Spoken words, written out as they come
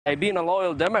I've been a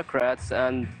loyal Democrat,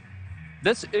 and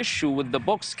this issue with the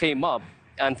books came up,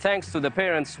 and thanks to the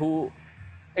parents who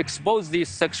exposed these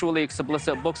sexually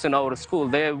explicit books in our school,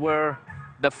 they were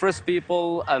the first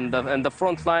people and the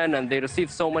front line, and they received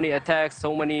so many attacks,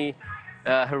 so many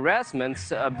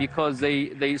harassments because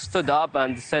they stood up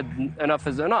and said enough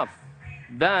is enough.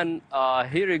 Then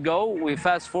here you go, we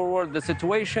fast forward the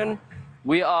situation.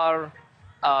 We are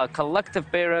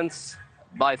collective parents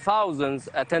by thousands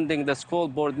attending the school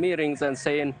board meetings and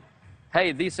saying,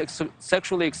 hey, these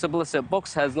sexually explicit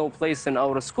books has no place in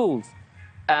our schools.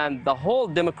 And the whole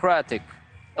Democratic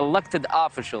elected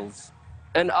officials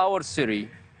in our city,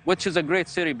 which is a great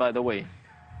city, by the way,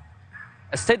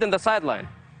 stayed in the sideline.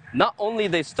 Not only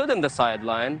they stood in the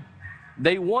sideline,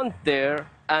 they went there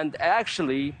and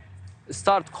actually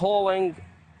start calling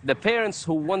the parents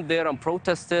who went there and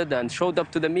protested and showed up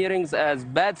to the meetings as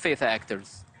bad faith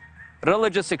actors,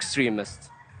 religious extremists.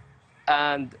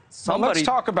 And somebody let's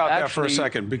talk about that for a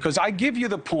second, because I give you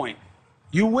the point.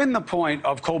 You win the point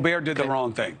of Colbert did the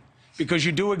wrong thing, because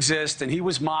you do exist, and he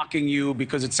was mocking you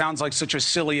because it sounds like such a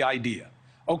silly idea.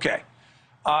 Okay,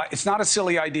 it's not a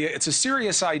silly idea. It's a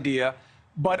serious idea,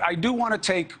 but I do want to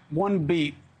take one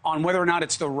beat on whether or not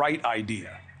it's the right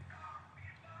idea.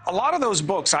 A lot of those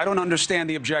books, I don't understand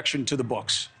the objection to the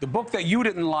books. The book that you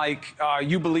didn't like,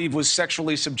 you believe was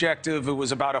sexually subjective. It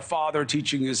was about a father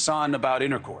teaching his son about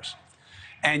intercourse.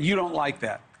 And you don't like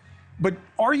that. But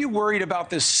are you worried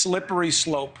about this slippery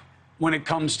slope when it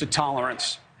comes to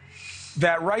tolerance?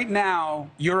 That right now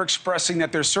you're expressing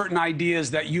that there's certain ideas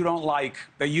that you don't like,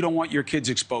 that you don't want your kids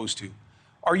exposed to.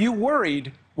 Are you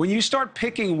worried when you start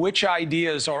picking which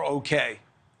ideas are okay,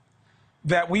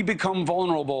 that we become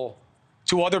vulnerable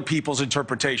to other people's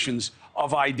interpretations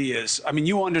of ideas? I mean,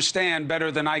 you understand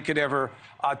better than I could ever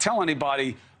tell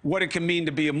anybody what it can mean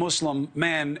to be a Muslim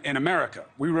man in America.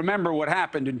 We remember what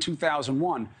happened in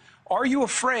 2001. Are you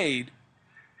afraid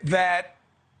that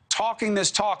talking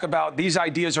this talk about these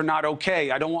ideas are not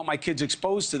okay, I don't want my kids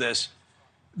exposed to this,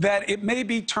 that it may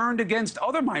be turned against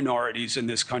other minorities in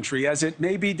this country, as it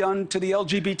may be done to the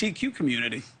LGBTQ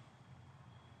community?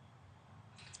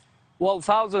 Well,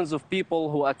 thousands of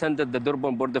people who attended the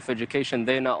Durban Board of Education,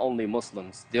 they're not only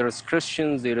Muslims. There is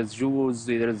Christians, there is Jews,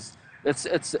 there is...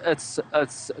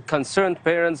 It's concerned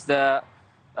parents that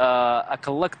a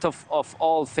collective of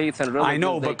all faith and religion. I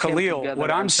know, but Khalil, what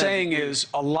I'm saying is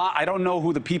a lot. I don't know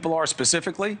who the people are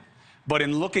specifically, but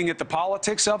in looking at the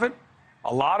politics of it,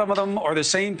 a lot of them are the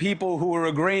same people who are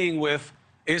agreeing with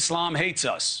Islam hates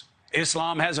us.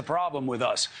 Islam has a problem with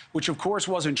us, which of course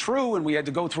wasn't true, and we had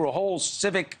to go through a whole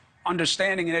civic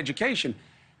understanding and education.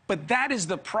 But that is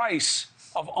the price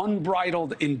of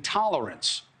unbridled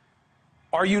intolerance.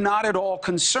 Are you not at all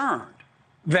concerned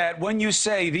that when you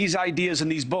say these ideas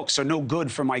and these books are no good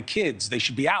for my kids, they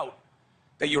should be out,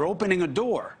 that you're opening a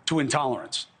door to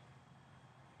intolerance?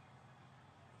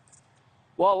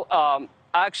 Well,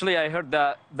 actually, I heard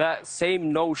that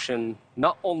same notion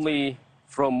not only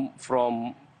from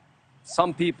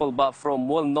some people, but from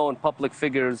well-known public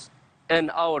figures in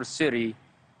our city.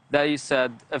 They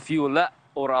said, if you let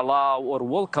or allow or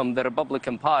welcome the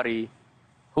Republican Party,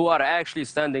 who are actually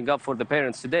standing up for the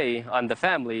parents today and the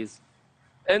families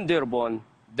in Durban,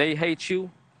 they hate you,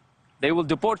 they will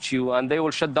deport you, and they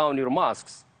will shut down your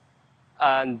mosques.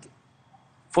 And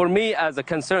for me, as a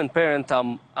concerned parent,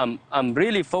 I'm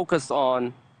really focused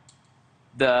on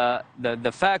the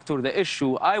fact or the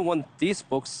issue. I want these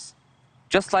books,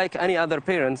 just like any other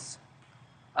parents,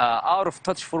 out of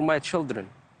touch for my children.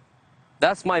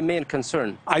 That's my main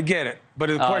concern. I get it, but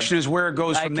the question is where it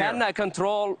goes from there. I cannot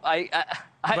control.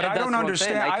 But I don't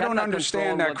understand. I don't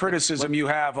understand that criticism you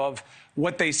have of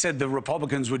what they said the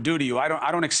Republicans would do to you. I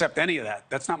don't accept any of that.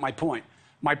 That's not my point.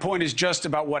 My point is just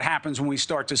about what happens when we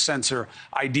start to censor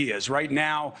ideas. Right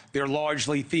now, they're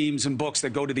largely themes and books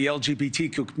that go to the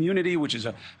LGBTQ community, which is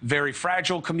a very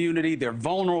fragile community. They're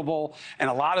vulnerable, and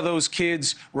a lot of those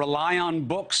kids rely on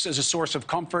books as a source of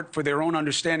comfort for their own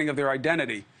understanding of their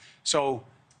identity. So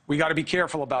we got to be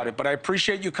careful about it. But I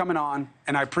appreciate you coming on,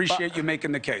 and I appreciate you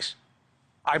making the case.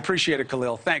 I appreciate it,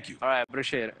 Khalil. Thank you. All right,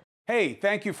 appreciate it. Hey,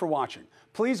 thank you for watching.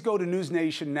 Please go to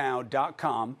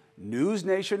newsnationnow.com,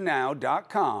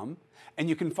 newsnationnow.com, and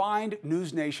you can find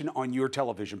NewsNation on your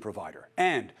television provider.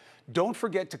 And don't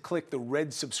forget to click the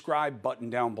red subscribe button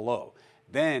down below.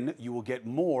 Then you will get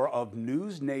more of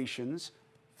NewsNation's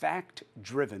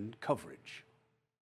fact-driven coverage.